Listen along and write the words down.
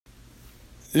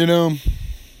You know,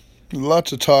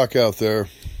 lots of talk out there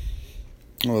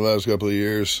over the last couple of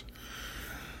years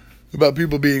about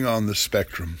people being on the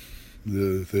spectrum.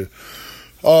 The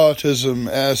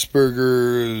autism,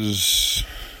 Asperger's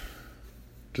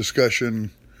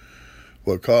discussion,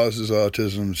 what causes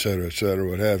autism, et cetera,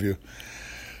 what have you.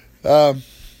 And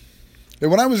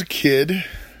when I was a kid, in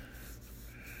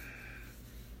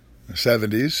the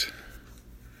 70s,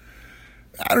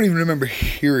 I don't even remember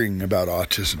hearing about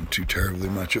autism too terribly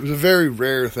much. It was a very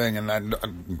rare thing, and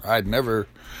I'd never,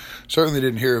 certainly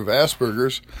didn't hear of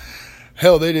Asperger's.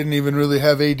 Hell, they didn't even really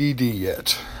have ADD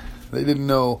yet. They didn't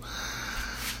know,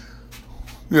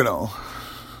 they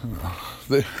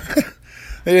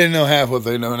didn't know half what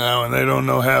they know now, and they don't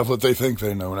know half what they think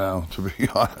they know now, to be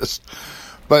honest.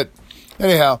 But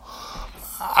anyhow,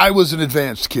 I was an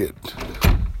advanced kid.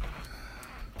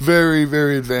 Very,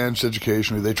 very advanced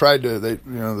educationally. They tried to,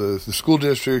 the school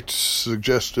district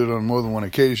suggested on more than one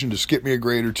occasion to skip me a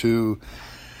grade or two.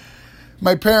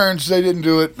 My parents, they didn't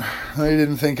do it. They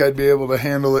didn't think I'd be able to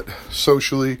handle it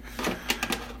socially.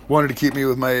 Wanted to keep me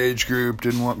with my age group.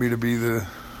 Didn't want me to be the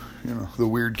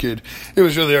weird kid. It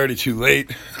was really already too late,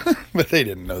 but they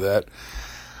didn't know that.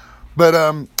 But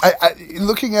I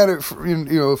looking at it,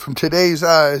 from today's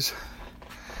eyes,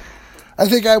 I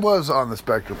think I was on the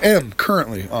spectrum. Am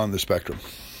currently on the spectrum.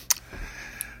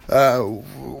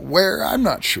 Where, I'm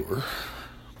not sure.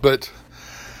 But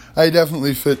I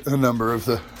definitely fit a number of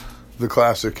the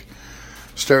classic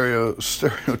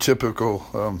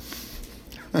stereotypical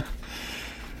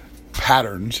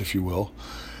patterns, if you will.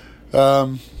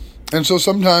 And so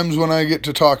sometimes when I get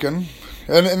to talking,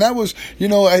 and that was,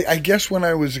 I guess when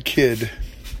I was a kid,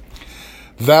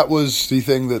 that was the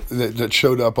thing that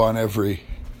showed up on every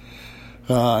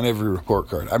report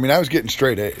card. I mean, I was getting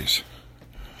straight A's,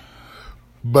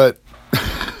 but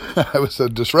I was a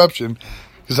disruption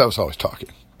because I was always talking.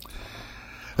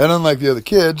 And unlike the other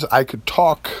kids, I could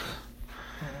talk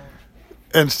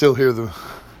and still hear the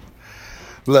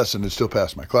lesson and still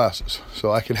pass my classes.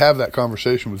 So I could have that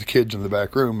conversation with the kids in the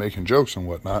back room making jokes and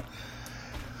whatnot,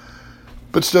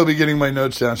 but still be getting my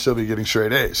notes down, still be getting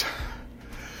straight A's.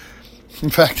 In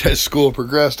fact, as school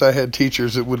progressed, I had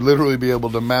teachers that would literally be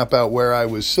able to map out where I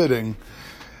was sitting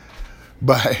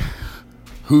by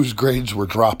whose grades were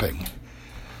dropping,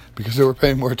 because they were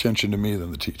paying more attention to me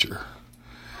than the teacher.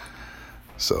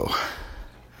 So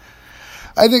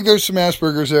I think there's some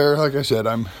Asperger's there. Like I said,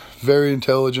 I'm very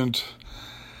intelligent.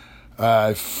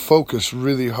 I focus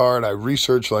really hard. I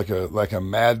research like a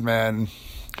madman.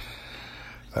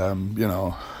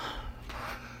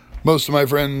 Most of my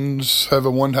friends have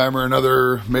at one time or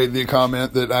another made the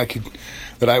comment that I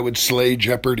would slay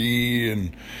Jeopardy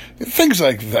and things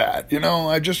like that.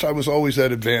 I was always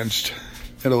that advanced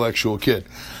intellectual kid.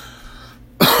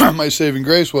 My saving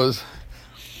grace was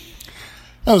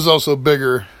I was also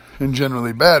bigger and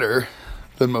generally better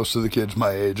than most of the kids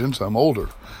my age, and so I'm older.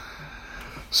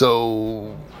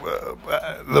 So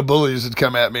the bullies would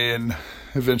come at me and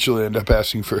eventually end up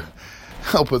asking for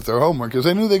help with their homework because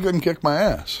they knew they couldn't kick my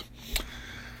ass.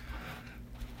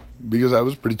 Because I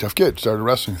was a pretty tough kid. Started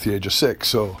wrestling at the age of 6,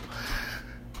 so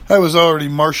I was already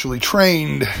martially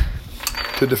trained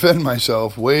to defend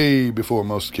myself way before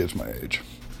most kids my age.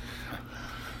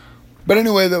 But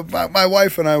anyway, my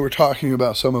wife and I were talking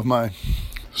about some of my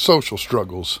social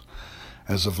struggles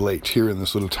as of late here in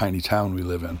this little tiny town we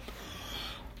live in.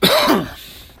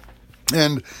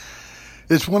 And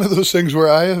it's one of those things where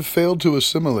I have failed to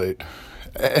assimilate,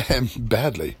 and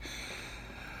badly.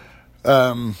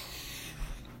 And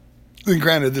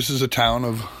granted, this is a town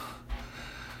of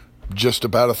just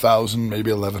about 1,000,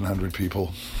 maybe 1,100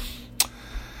 people.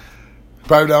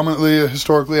 Predominantly,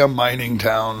 historically, a mining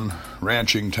town,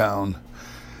 ranching town,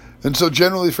 and so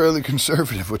generally fairly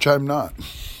conservative, which I'm not.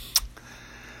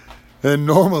 And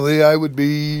normally I would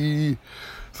be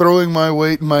throwing my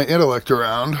weight and my intellect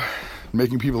around,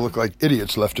 making people look like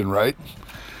idiots left and right.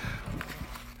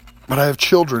 But I have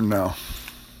children now.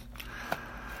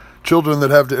 Children that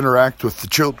have to interact with the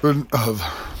children of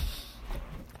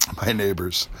my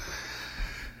neighbors.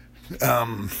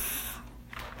 And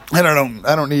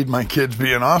I don't need my kids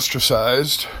being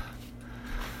ostracized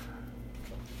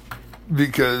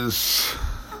because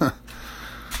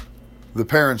the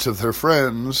parents of their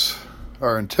friends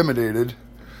are intimidated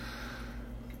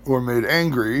or made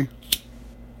angry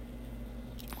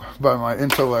by my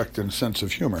intellect and sense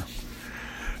of humor.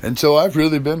 And so I've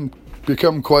really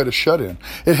become quite a shut-in.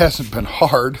 It hasn't been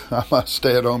hard. I'm a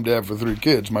stay-at-home dad for 3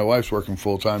 kids. My wife's working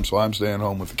full-time, so I'm staying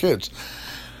home with the kids.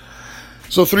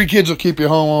 So 3 kids will keep you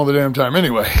home all the damn time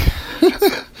anyway.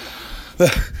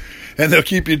 And they'll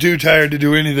keep you too tired to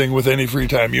do anything with any free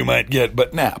time you might get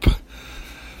but nap.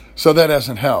 So that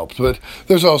hasn't helped. But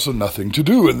there's also nothing to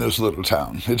do in this little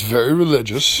town. It's very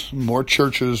religious. More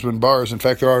churches than bars. In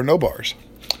fact, there are no bars.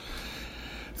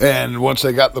 And once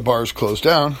they got the bars closed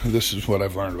down, this is what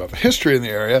I've learned about the history in the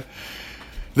area,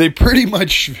 they pretty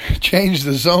much changed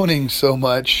the zoning so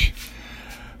much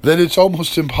that it's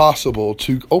almost impossible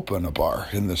to open a bar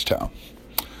in this town.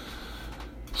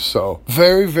 So,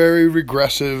 very, very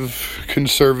regressive,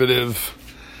 conservative.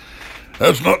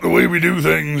 That's not the way we do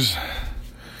things.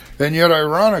 And yet,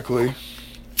 ironically,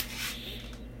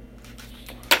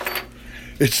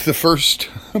 it's the first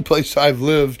place I've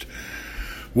lived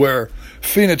where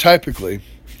phenotypically,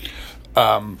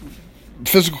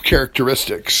 physical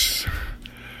characteristics,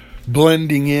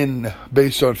 blending in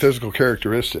based on physical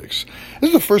characteristics. This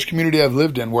is the first community I've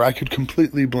lived in where I could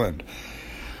completely blend.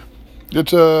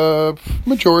 It's a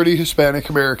majority Hispanic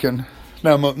American.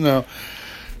 No,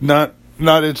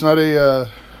 it's not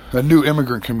a new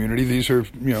immigrant community. These are,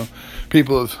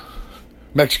 people of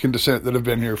Mexican descent that have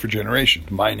been here for generations,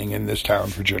 mining in this town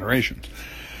for generations.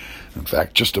 In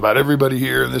fact, just about everybody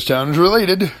here in this town is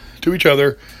related to each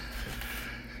other,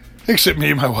 except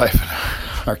me, my wife,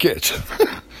 and our kids.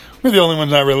 We're the only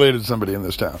ones not related to somebody in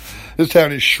this town. This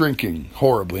town is shrinking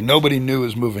horribly. Nobody new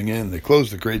is moving in. They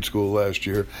closed the grade school last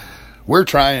year. We're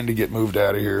trying to get moved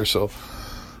out of here, so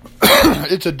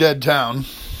it's a dead town.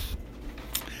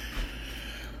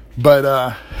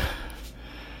 But,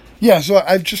 so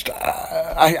I've just,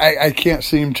 I can't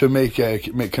seem to make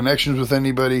connections with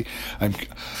anybody.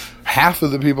 Half of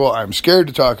the people, I'm scared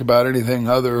to talk about anything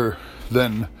other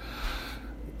than,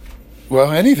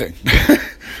 anything.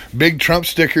 Big Trump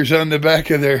stickers on the back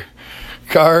of their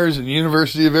cars and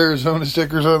University of Arizona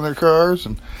stickers on their cars.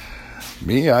 And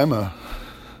me, I'm a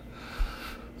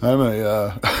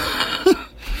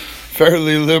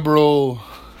fairly liberal,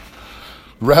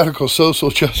 radical social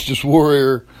justice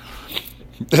warrior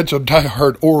that's a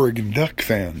diehard Oregon Duck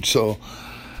fan. So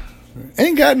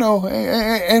we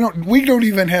don't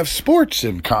even have sports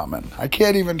in common. I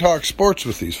can't even talk sports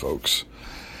with these folks.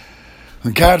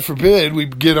 And God forbid we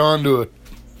get onto a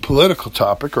political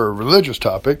topic or a religious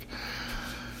topic.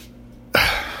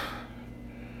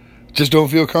 Just don't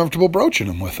feel comfortable broaching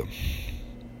them with them.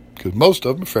 Because most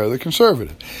of them are fairly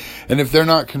conservative. And if they're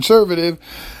not conservative,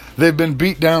 they've been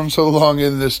beat down so long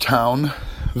in this town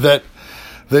that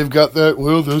they've got that,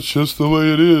 that's just the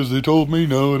way it is. They told me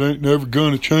no, it ain't never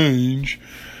gonna change.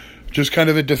 Just kind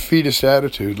of a defeatist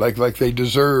attitude, like they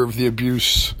deserve the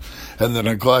abuse and the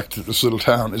neglect that this little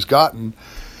town has gotten,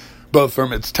 both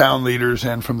from its town leaders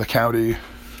and from the county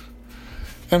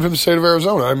and from the state of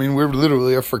Arizona. I mean, we're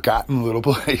literally a forgotten little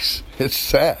place. It's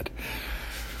sad.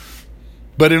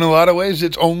 But in a lot of ways,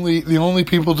 the only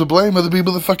people to blame are the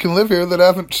people that fucking live here that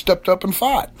haven't stepped up and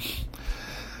fought.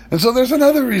 And so there's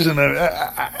another reason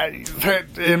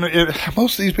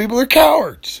most of these people are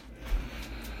cowards.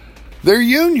 Their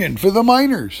union for the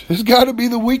miners has got to be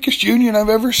the weakest union I've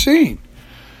ever seen.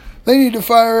 They need to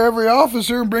fire every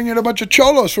officer and bring in a bunch of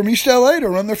cholos from East LA to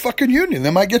run their fucking union. They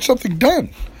might get something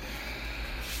done.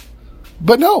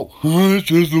 But no, it's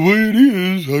just the way it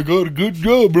is. I got a good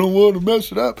job, don't want to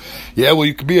mess it up. Yeah, well,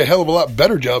 you could be a hell of a lot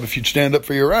better job if you'd stand up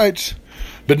for your rights.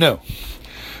 But no.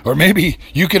 Or maybe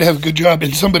you could have a good job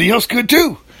and somebody else could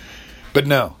too. But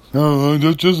no.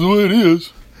 That's just the way it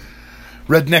is.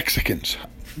 Red Mexicans.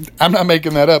 I'm not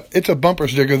making that up. It's a bumper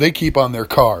sticker they keep on their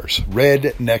cars.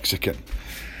 Red Mexican.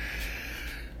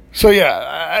 So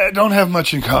yeah, I don't have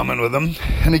much in common with them.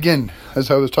 And again,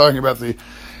 as I was talking about the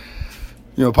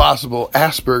possible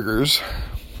Asperger's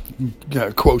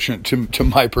quotient to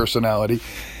my personality.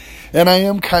 And I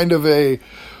am kind of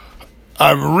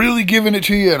I'm really giving it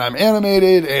to you and I'm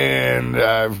animated and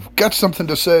I've got something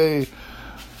to say.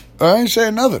 I ain't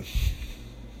saying nothing.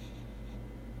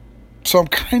 So I'm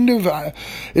kind of,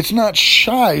 it's not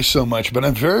shy so much, but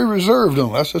I'm very reserved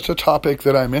unless it's a topic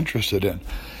that I'm interested in.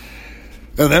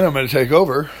 And then I'm going to take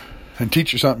over and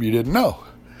teach you something you didn't know.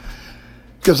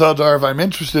 Because odds are if I'm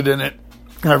interested in it,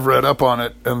 I've read up on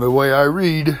it, and the way I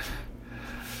read,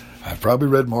 I've probably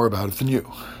read more about it than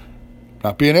you.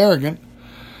 Not being arrogant.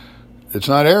 It's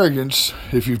not arrogance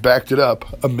if you've backed it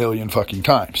up a million fucking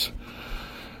times.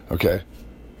 Okay?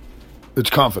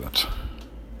 It's confidence.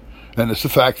 And it's the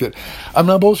fact that I'm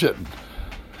not bullshitting.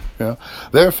 There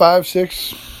are 5,000,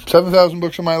 6,000, 7,000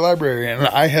 books in my library, and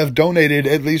I have donated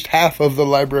at least half of the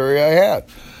library I had.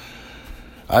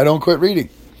 I don't quit reading.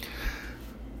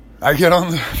 I get on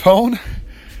the phone,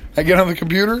 I get on the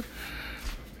computer,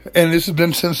 and this has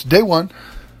been since day one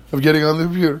of getting on the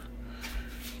computer.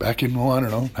 Back in,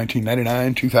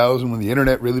 1999, 2000, when the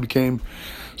internet really became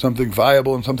something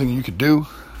viable and something you could do.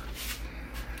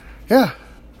 Yeah.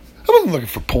 I wasn't looking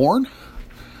for porn.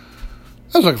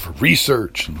 I was looking for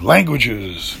research and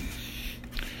languages, and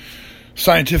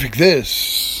scientific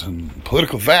this and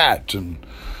political that. And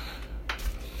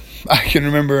I can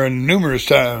remember numerous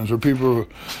times where people,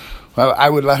 I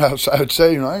would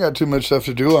say, I got too much stuff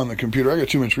to do on the computer. I got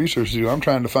too much research to do. I'm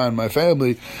trying to find my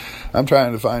family. I'm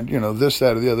trying to find, this,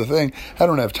 that, or the other thing. I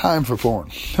don't have time for porn.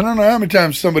 I don't know how many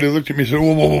times somebody looked at me and said,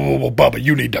 whoa, Bubba,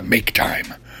 you need to make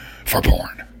time for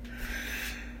porn.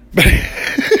 But,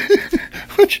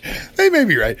 which, they may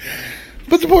be right.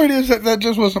 But the point is that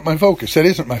just wasn't my focus. That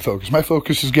isn't my focus. My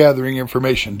focus is gathering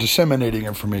information, disseminating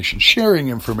information, sharing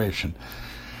information,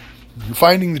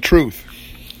 finding the truth,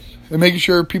 and making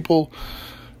sure people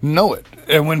know it.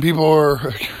 And when people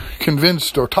are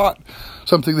convinced or taught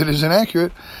something that is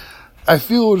inaccurate, I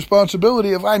feel a responsibility,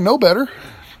 if I know better,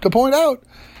 to point out,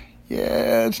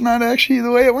 yeah, it's not actually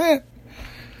the way it went.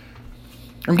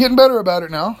 I'm getting better about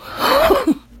it now.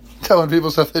 Telling people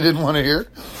stuff they didn't want to hear.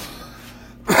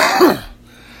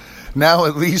 Now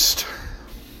at least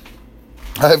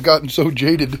I have gotten so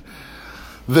jaded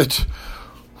that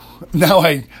now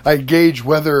I gauge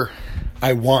whether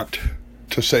I want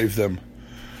to save them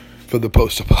for the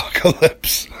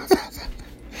post-apocalypse.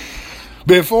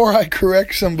 Before I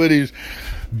correct somebody's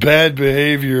bad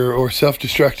behavior or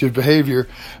self-destructive behavior,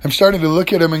 I'm starting to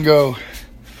look at them and go,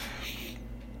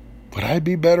 would I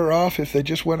be better off if they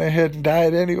just went ahead and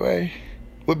died anyway?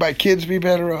 Would my kids be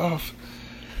better off?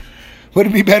 Would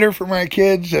it be better for my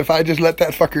kids if I just let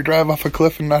that fucker drive off a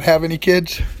cliff and not have any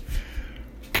kids?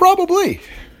 Probably.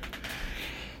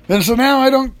 And so now I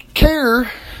don't care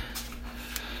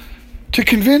to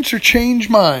convince or change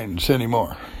minds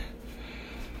anymore.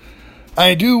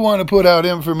 I do want to put out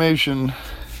information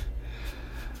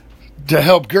to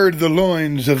help gird the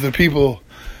loins of the people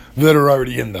that are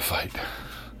already in the fight.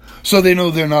 So they know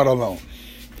they're not alone.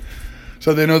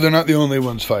 So they know they're not the only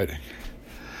ones fighting.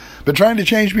 But trying to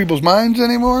change people's minds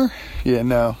anymore? Yeah,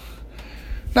 no.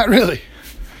 Not really.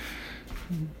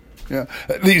 Yeah.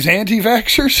 These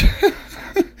anti-vaxxers,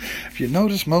 if you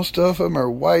notice, most of them are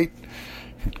white,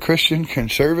 Christian,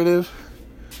 conservative.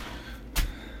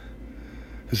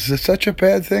 Is this such a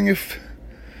bad thing if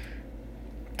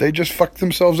they just fuck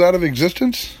themselves out of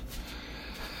existence?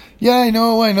 Yeah, I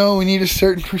know. We need a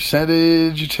certain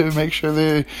percentage to make sure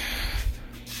the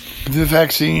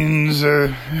vaccines are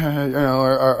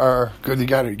good. You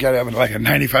got to have like a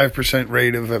 95%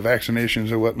 rate of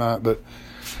vaccinations or whatnot. But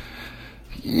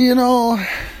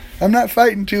I'm not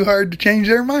fighting too hard to change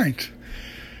their minds,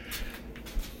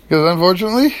 because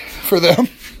unfortunately for them,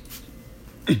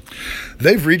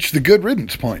 they've reached the good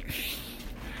riddance point.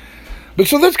 But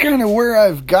so that's kind of where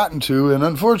I've gotten to, and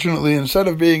unfortunately, instead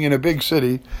of being in a big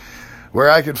city where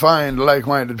I could find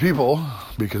like-minded people,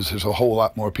 because there's a whole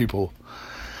lot more people,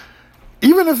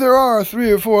 even if there are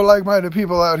 3 or 4 like-minded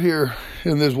people out here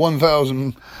in this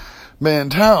 1,000-man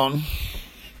town,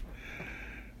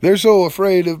 they're so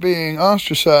afraid of being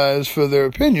ostracized for their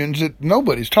opinions that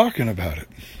nobody's talking about it.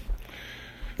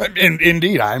 And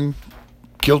indeed, I'm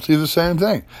guilty of the same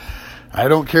thing. I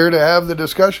don't care to have the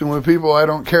discussion with people. I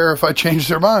don't care if I change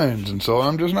their minds. And so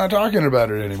I'm just not talking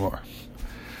about it anymore.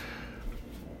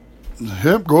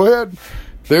 Yep, go ahead.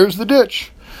 There's the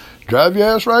ditch. Drive your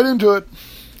ass right into it.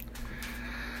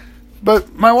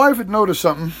 But my wife had noticed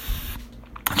something.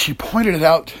 She pointed it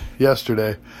out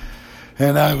yesterday.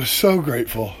 And I was so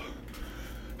grateful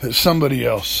that somebody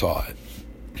else saw it.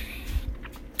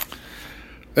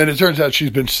 And it turns out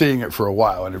she's been seeing it for a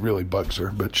while, and it really bugs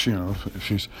her. But she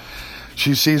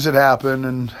sees it happen,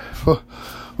 and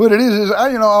what it is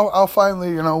I'll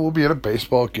finally we'll be at a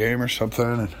baseball game or something,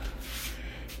 and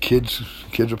kids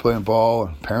are playing ball,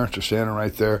 and parents are standing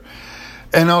right there,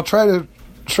 and I'll try to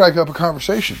strike up a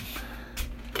conversation.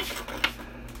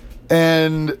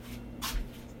 And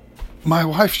my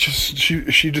wife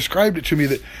she described it to me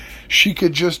that she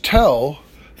could just tell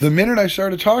the minute I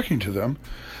started talking to them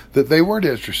that they weren't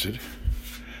interested,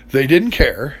 they didn't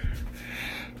care,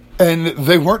 and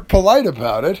they weren't polite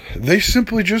about it. They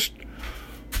simply just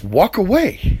walk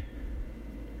away.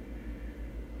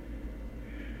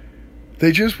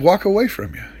 They just walk away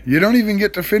from you. You don't even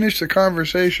get to finish the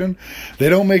conversation. They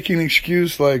don't make an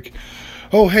excuse like,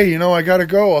 oh, hey, I got to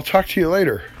go. I'll talk to you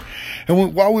later.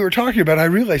 And while we were talking about it, I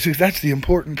realized that's the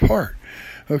important part.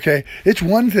 Okay, it's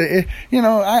one thing.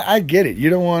 I get it. You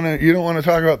don't want to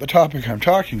talk about the topic I'm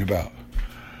talking about,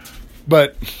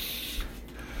 but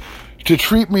to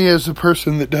treat me as a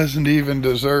person that doesn't even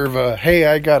deserve a, hey,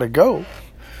 I gotta go.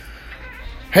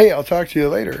 Hey, I'll talk to you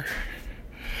later.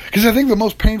 Because I think the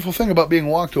most painful thing about being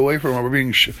walked away from or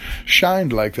being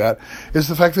shined like that is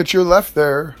the fact that you're left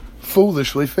there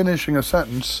foolishly finishing a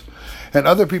sentence, and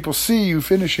other people see you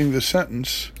finishing the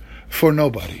sentence for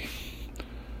nobody.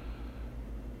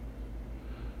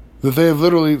 That they have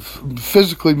literally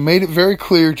physically made it very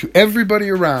clear to everybody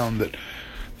around that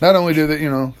not only do they,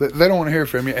 they don't want to hear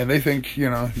from you, and they think,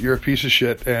 you're a piece of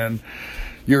shit and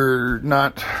you're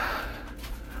not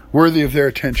worthy of their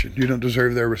attention. You don't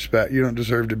deserve their respect. You don't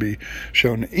deserve to be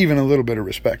shown even a little bit of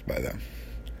respect by them.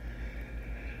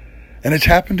 And it's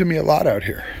happened to me a lot out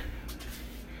here.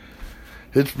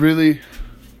 It's really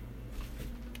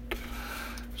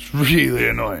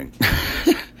annoying.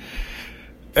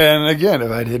 And again,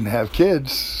 if I didn't have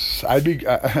kids, I'd be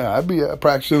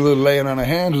practicing a little laying on of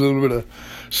hands, a little bit of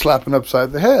slapping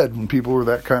upside the head when people were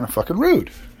that kind of fucking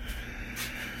rude.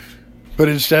 But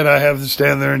instead, I have to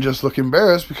stand there and just look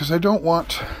embarrassed because I don't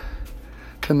want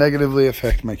to negatively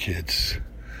affect my kids,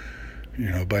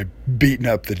 by beating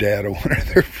up the dad of one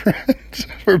of their friends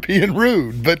for being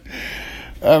rude. But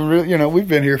we've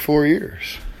been here 4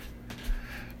 years.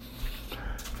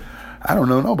 I don't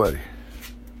know nobody.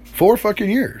 4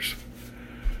 fucking years.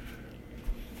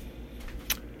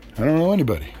 I don't know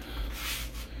anybody.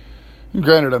 And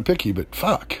granted, I'm picky, but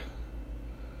fuck.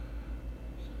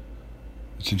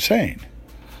 It's insane.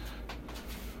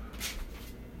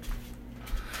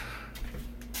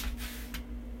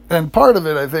 And part of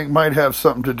it, I think, might have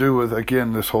something to do with,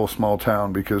 again, this whole small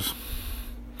town, because,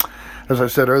 as I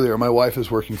said earlier, my wife is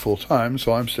working full time,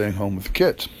 so I'm staying home with the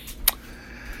kids.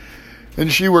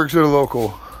 And she works at a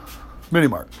local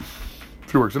mini-mart.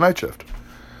 She works a night shift.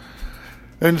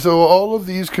 And so all of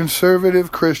these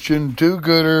conservative Christian,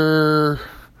 do-gooder,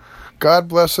 God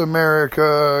bless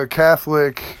America,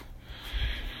 Catholic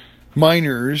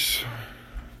minors,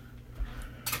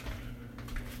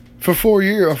 for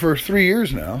 3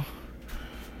 years now,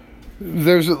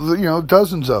 there's,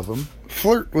 dozens of them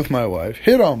flirt with my wife,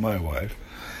 hit on my wife.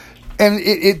 And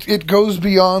it goes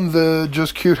beyond the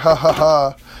just cute ha ha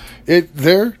ha.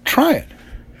 They're trying.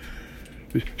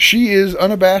 She is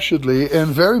unabashedly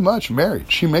and very much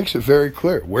married. She makes it very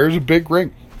clear. Wears a big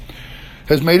ring.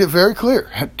 Has made it very clear.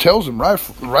 Tells them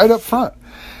right up front.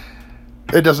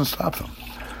 It doesn't stop them.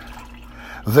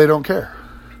 They don't care.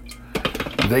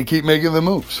 They keep making the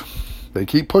moves. They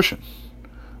keep pushing.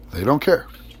 They don't care.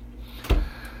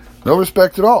 No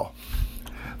respect at all.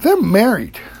 They're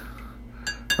married.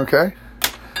 Okay?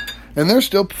 And they're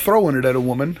still throwing it at a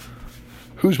woman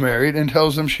who's married and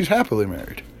tells them she's happily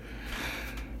married.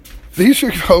 These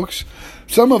are folks,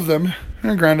 some of them,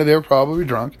 and granted they were probably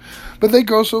drunk, but they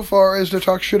go so far as to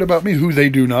talk shit about me, who they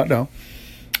do not know.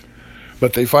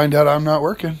 But they find out I'm not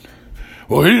working.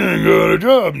 Well, he ain't got a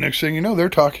job. Next thing you know, they're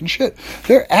talking shit.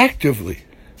 They're actively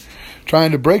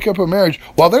trying to break up a marriage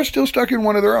while they're still stuck in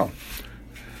one of their own.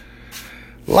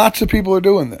 Lots of people are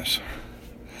doing this.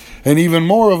 And even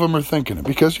more of them are thinking it.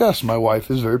 Because, yes, my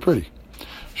wife is very pretty.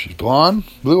 She's blonde,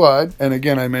 blue-eyed, and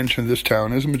again, I mentioned this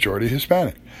town is a majority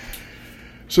Hispanic.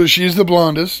 So she's the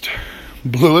blondest,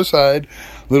 bluest-eyed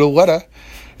little weta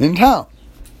in town.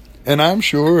 And I'm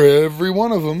sure every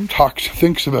one of them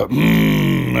thinks about,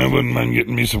 I wouldn't mind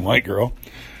getting me some white girl.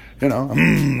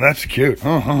 That's cute.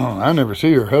 I never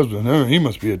see her husband. He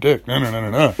must be a dick.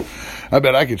 No. I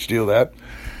bet I could steal that.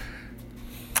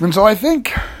 And so I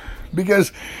think,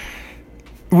 because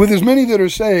with as many that are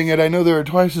saying it, I know there are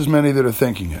twice as many that are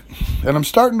thinking it. And I'm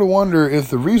starting to wonder if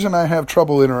the reason I have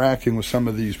trouble interacting with some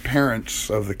of these parents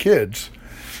of the kids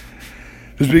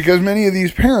is because many of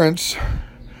these parents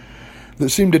that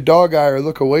seem to dog eye or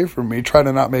look away from me, try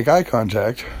to not make eye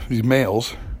contact, these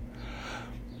males,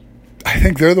 I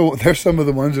think they're some of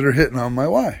the ones that are hitting on my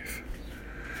wife.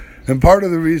 And part of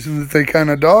the reason that they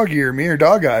kind of dog-ear me or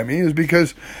dog-eye me is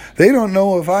because they don't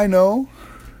know if I know.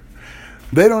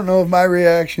 They don't know if my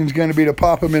reaction is going to be to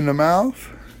pop them in the mouth.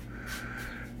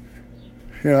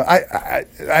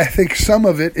 I think some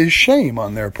of it is shame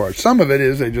on their part. Some of it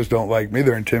is they just don't like me.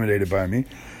 They're intimidated by me.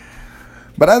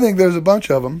 But I think there's a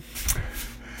bunch of them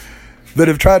that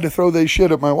have tried to throw their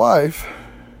shit at my wife.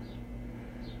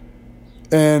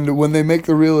 And when they make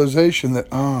the realization that,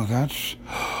 that's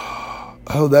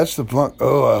the blunt.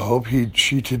 I hope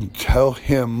she didn't tell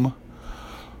him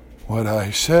what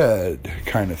I said,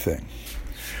 kind of thing.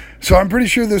 So I'm pretty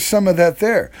sure there's some of that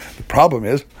there. The problem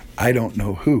is, I don't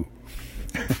know who.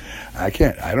 I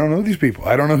don't know these people.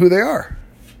 I don't know who they are.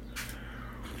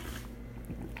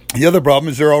 The other problem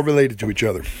is they're all related to each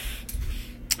other.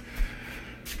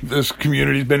 This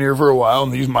community's been here for a while,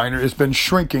 and it's been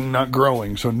shrinking, not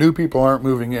growing. So new people aren't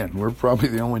moving in. We're probably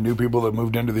the only new people that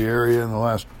moved into the area in the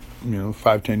last,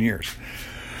 5-10 years.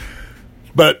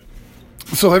 But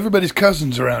So everybody's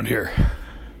cousins around here.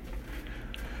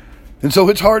 And so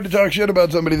it's hard to talk shit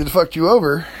about somebody that fucked you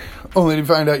over, only to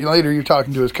find out later you're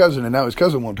talking to his cousin, and now his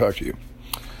cousin won't talk to you.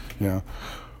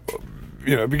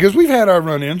 You know, because we've had our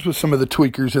run-ins with some of the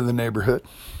tweakers in the neighborhood.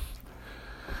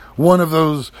 One of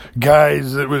those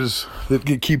guys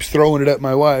that keeps throwing it at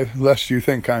my wife, lest you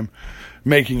think I'm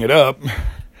making it up.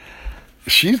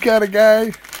 She's got a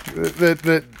guy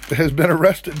that has been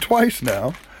arrested twice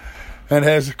now and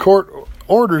has court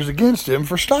orders against him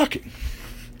for stalking.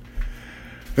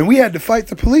 And we had to fight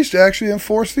the police to actually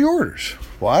enforce the orders.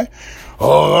 Why?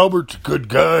 Oh, Albert's a good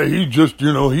guy. That's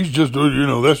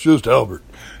just Albert.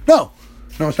 No,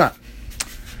 it's not.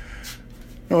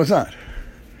 No, it's not.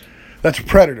 That's a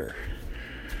predator.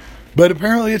 But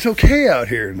apparently it's okay out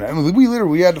here.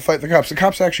 We had to fight the cops. The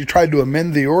cops actually tried to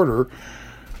amend the order,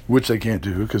 which they can't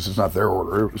do because it's not their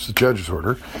order. It was the judge's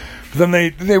order. But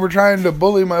then they were trying to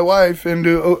bully my wife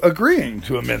into agreeing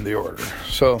to amend the order.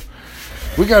 So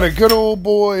we got a good old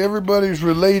boy, everybody's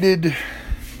related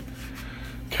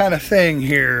kind of thing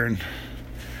here. And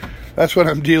that's what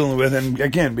I'm dealing with. And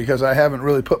again, because I haven't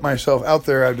really put myself out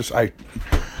there,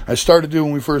 I started to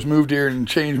when we first moved here and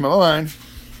changed my mind.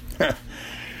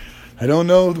 I don't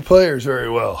know the players very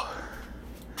well.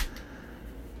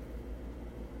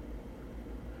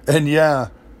 And yeah,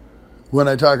 when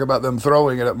I talk about them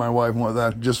throwing it at my wife, well,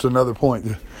 that's just another point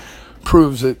that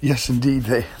proves that, yes, indeed,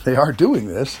 they are doing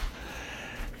this.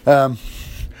 The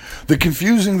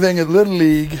confusing thing at Little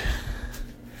League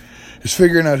is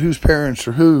figuring out whose parents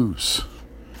are whose.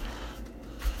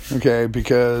 Okay,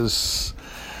 because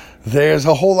there's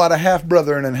a whole lot of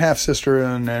half-brother and half-sister,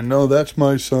 and no, that's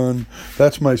my son,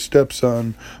 that's my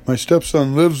stepson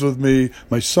lives with me,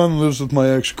 my son lives with my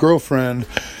ex-girlfriend.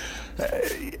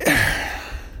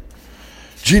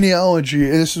 Genealogy,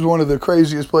 this is one of the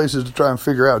craziest places to try and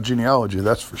figure out genealogy,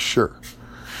 that's for sure.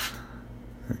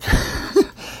 Okay.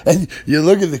 And you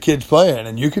look at the kids playing,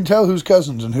 and you can tell who's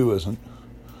cousins and who isn't.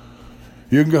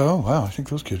 You can go, oh, wow, I think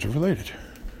those kids are related.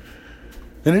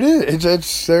 And it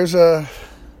is, there's a...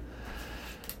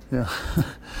 Yeah.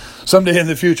 Someday in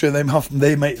the future, they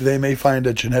may find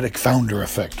a genetic founder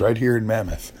effect right here in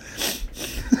Mammoth.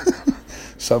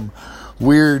 Some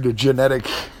weird genetic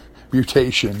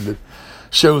mutation that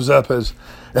shows up as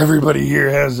everybody here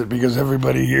has it because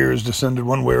everybody here is descended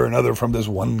one way or another from this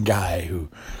one guy who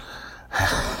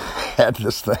had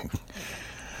this thing.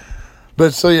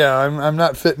 But so yeah, I'm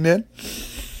not fitting in,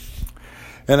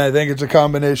 and I think it's a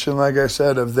combination, like I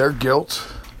said, of their guilt.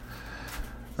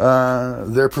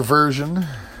 Their perversion,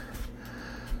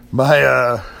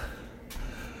 my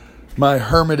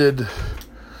hermited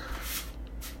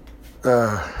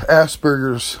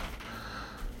Asperger's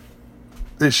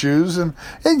issues, and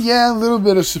yeah, a little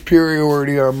bit of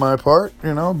superiority on my part,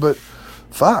 but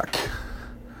fuck,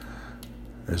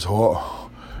 it's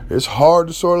hard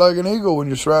to soar like an eagle when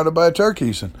you're surrounded by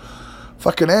turkeys, and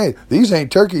fucking hey, these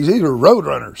ain't turkeys, these are road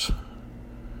runners.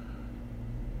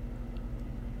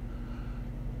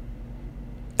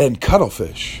 And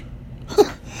cuttlefish.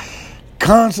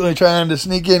 Constantly trying to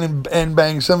sneak in and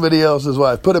bang somebody else's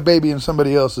wife. Put a baby in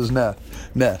somebody else's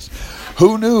nest.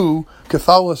 Who knew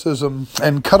Catholicism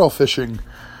and cuttlefishing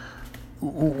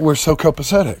were so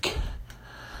copacetic?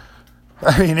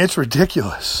 I mean, it's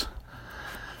ridiculous.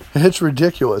 It's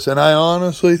ridiculous. And I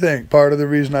honestly think part of the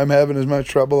reason I'm having as much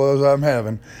trouble as I'm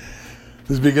having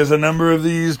is because a number of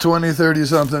these 20,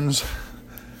 30-somethings...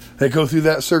 They go through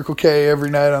that Circle K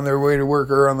every night on their way to work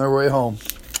or on their way home.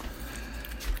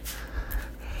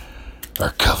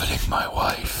 Are coveting my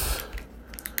wife.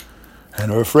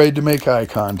 And are afraid to make eye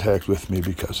contact with me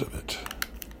because of it.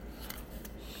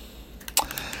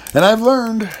 And I've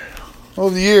learned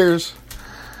over the years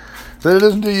that it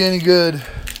doesn't do you any good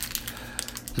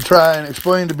to try and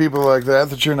explain to people like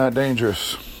that you're not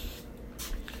dangerous.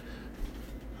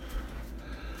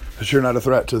 That you're not a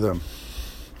threat to them.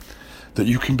 That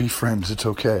you can be friends, it's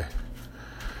okay.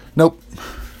 Nope.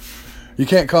 You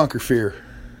can't conquer fear.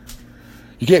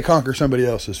 You can't conquer somebody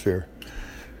else's fear.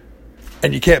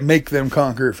 And you can't make them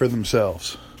conquer it for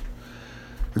themselves.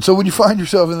 And so when you find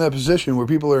yourself in that position where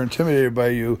people are intimidated by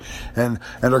you and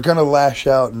are going to lash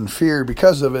out in fear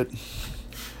because of it,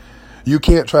 you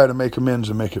can't try to make amends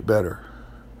and make it better.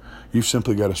 You've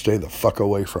simply got to stay the fuck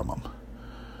away from them.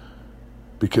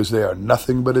 Because they are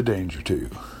nothing but a danger to you.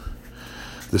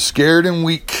 The scared and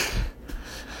weak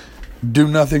do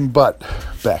nothing but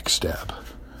backstab.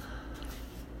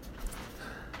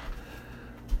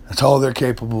 That's all they're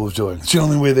capable of doing. It's the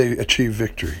only way they achieve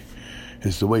victory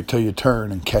is to wait till you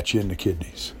turn and catch you in the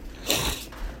kidneys.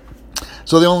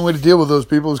 So the only way to deal with those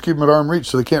people is keep them at arm's reach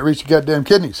so they can't reach the goddamn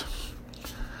kidneys.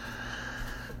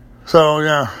 So,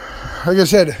 yeah, like I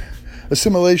said,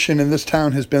 assimilation in this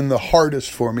town has been the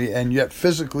hardest for me, and yet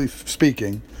physically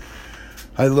speaking,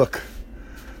 I look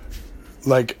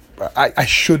like I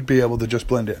should be able to just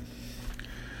blend in.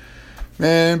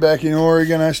 Man, back in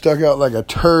Oregon, I stuck out like a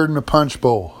turd in a punch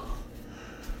bowl.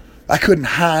 I couldn't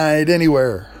hide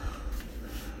anywhere.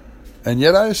 And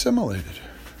yet I assimilated.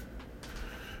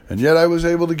 And yet I was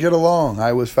able to get along.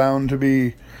 I was found to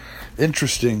be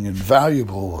interesting and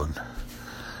valuable and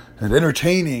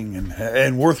entertaining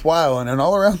and worthwhile and an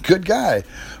all-around good guy.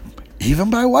 Even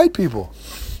by white people.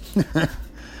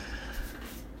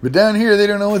 But down here, they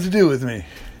don't know what to do with me.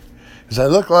 Because I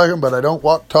look like them, but I don't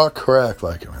walk, talk, or act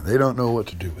like them. And they don't know what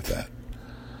to do with that.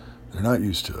 They're not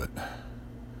used to it.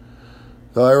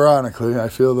 Though ironically, I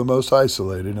feel the most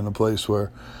isolated in a place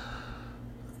where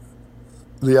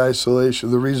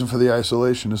the reason for the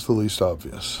isolation is the least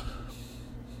obvious.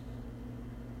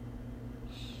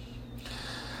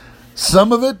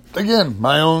 Some of it, again,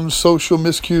 my own social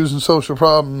miscues and social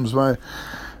problems, my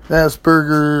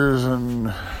Asperger's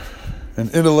and an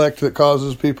intellect that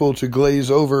causes people to glaze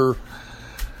over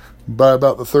by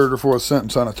about the third or fourth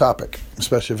sentence on a topic,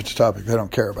 especially if it's a topic they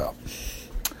don't care about.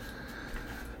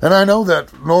 And I know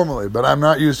that normally, but I'm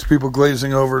not used to people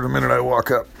glazing over the minute I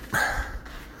walk up.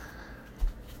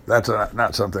 That's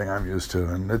not something I'm used to,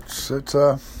 and it's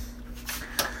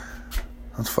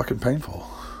fucking painful.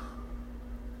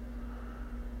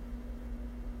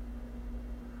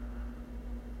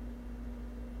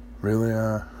 Really,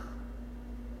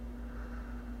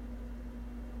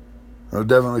 it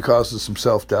definitely causes some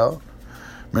self-doubt.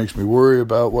 Makes me worry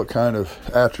about what kind of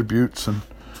attributes and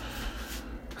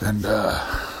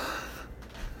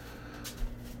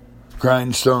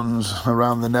grindstones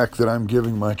around the neck that I'm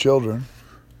giving my children.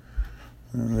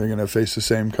 And they're going to face the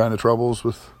same kind of troubles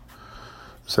with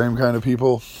the same kind of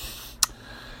people.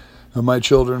 And my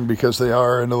children, because they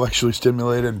are intellectually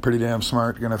stimulated and pretty damn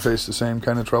smart, are going to face the same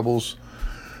kind of troubles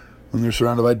when they're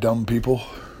surrounded by dumb people.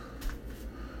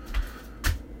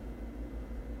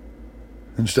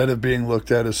 Instead of being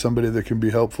looked at as somebody that can be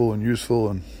helpful and useful,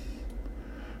 and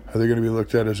are they going to be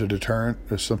looked at as a deterrent,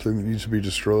 as something that needs to be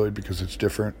destroyed because it's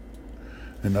different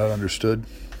and not understood?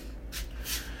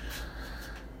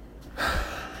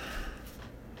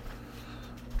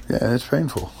 Yeah, it's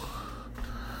painful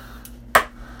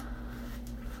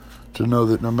to know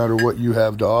that no matter what you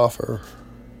have to offer,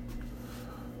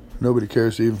 nobody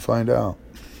cares to even find out.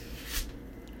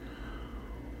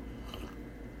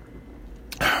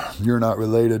 You're not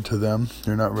related to them.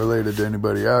 You're not related to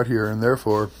anybody out here, and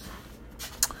therefore,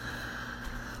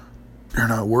 you're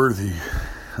not worthy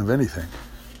of anything.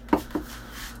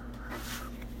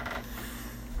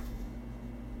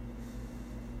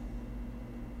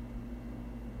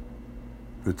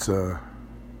 It's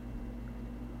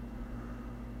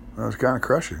kind of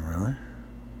crushing, really.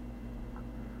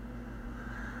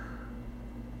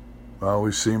 I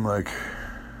always seem like,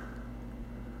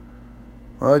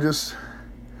 well, I just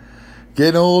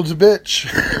getting old's a bitch.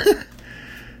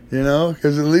 You know,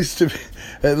 because at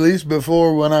least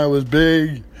before, when I was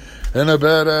big and a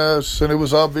badass, and it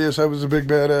was obvious I was a big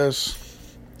badass,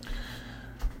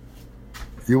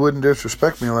 you wouldn't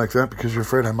disrespect me like that because you're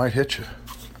afraid I might hit you.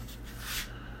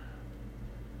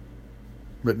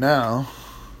 But now,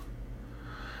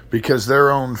 because their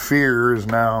own fear is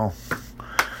no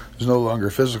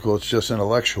longer physical, it's just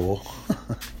intellectual,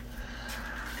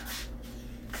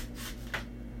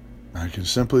 I can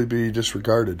simply be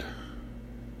disregarded.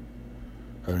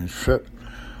 I mean, shit.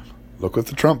 Look what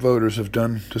the Trump voters have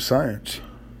done to science.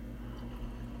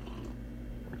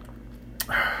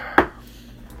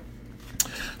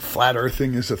 Flat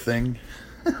earthing is a thing.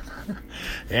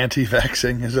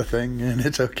 Anti-vaxxing is a thing, and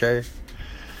it's okay.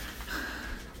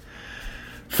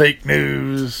 Fake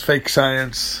news, fake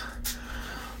science.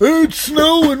 It's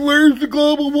snowing, where's the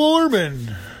global warming?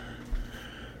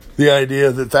 The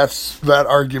idea that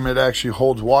argument actually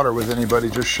holds water with anybody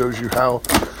just shows you how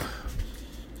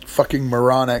fucking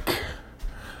moronic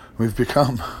we've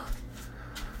become.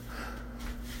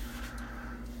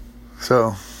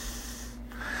 So,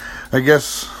 I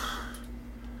guess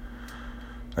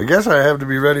I have to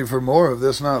be ready for more of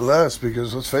this, not less,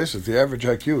 because let's face it, the average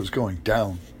IQ is going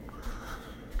down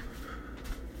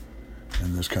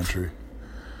in this country.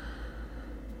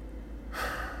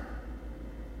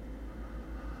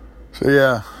 So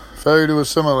yeah, failure to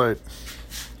assimilate.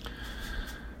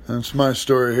 That's my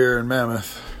story here in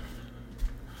Mammoth.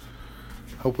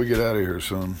 Hope we get out of here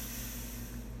soon.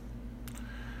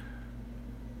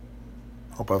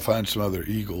 Hope I find some other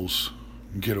eagles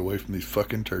and get away from these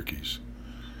fucking turkeys.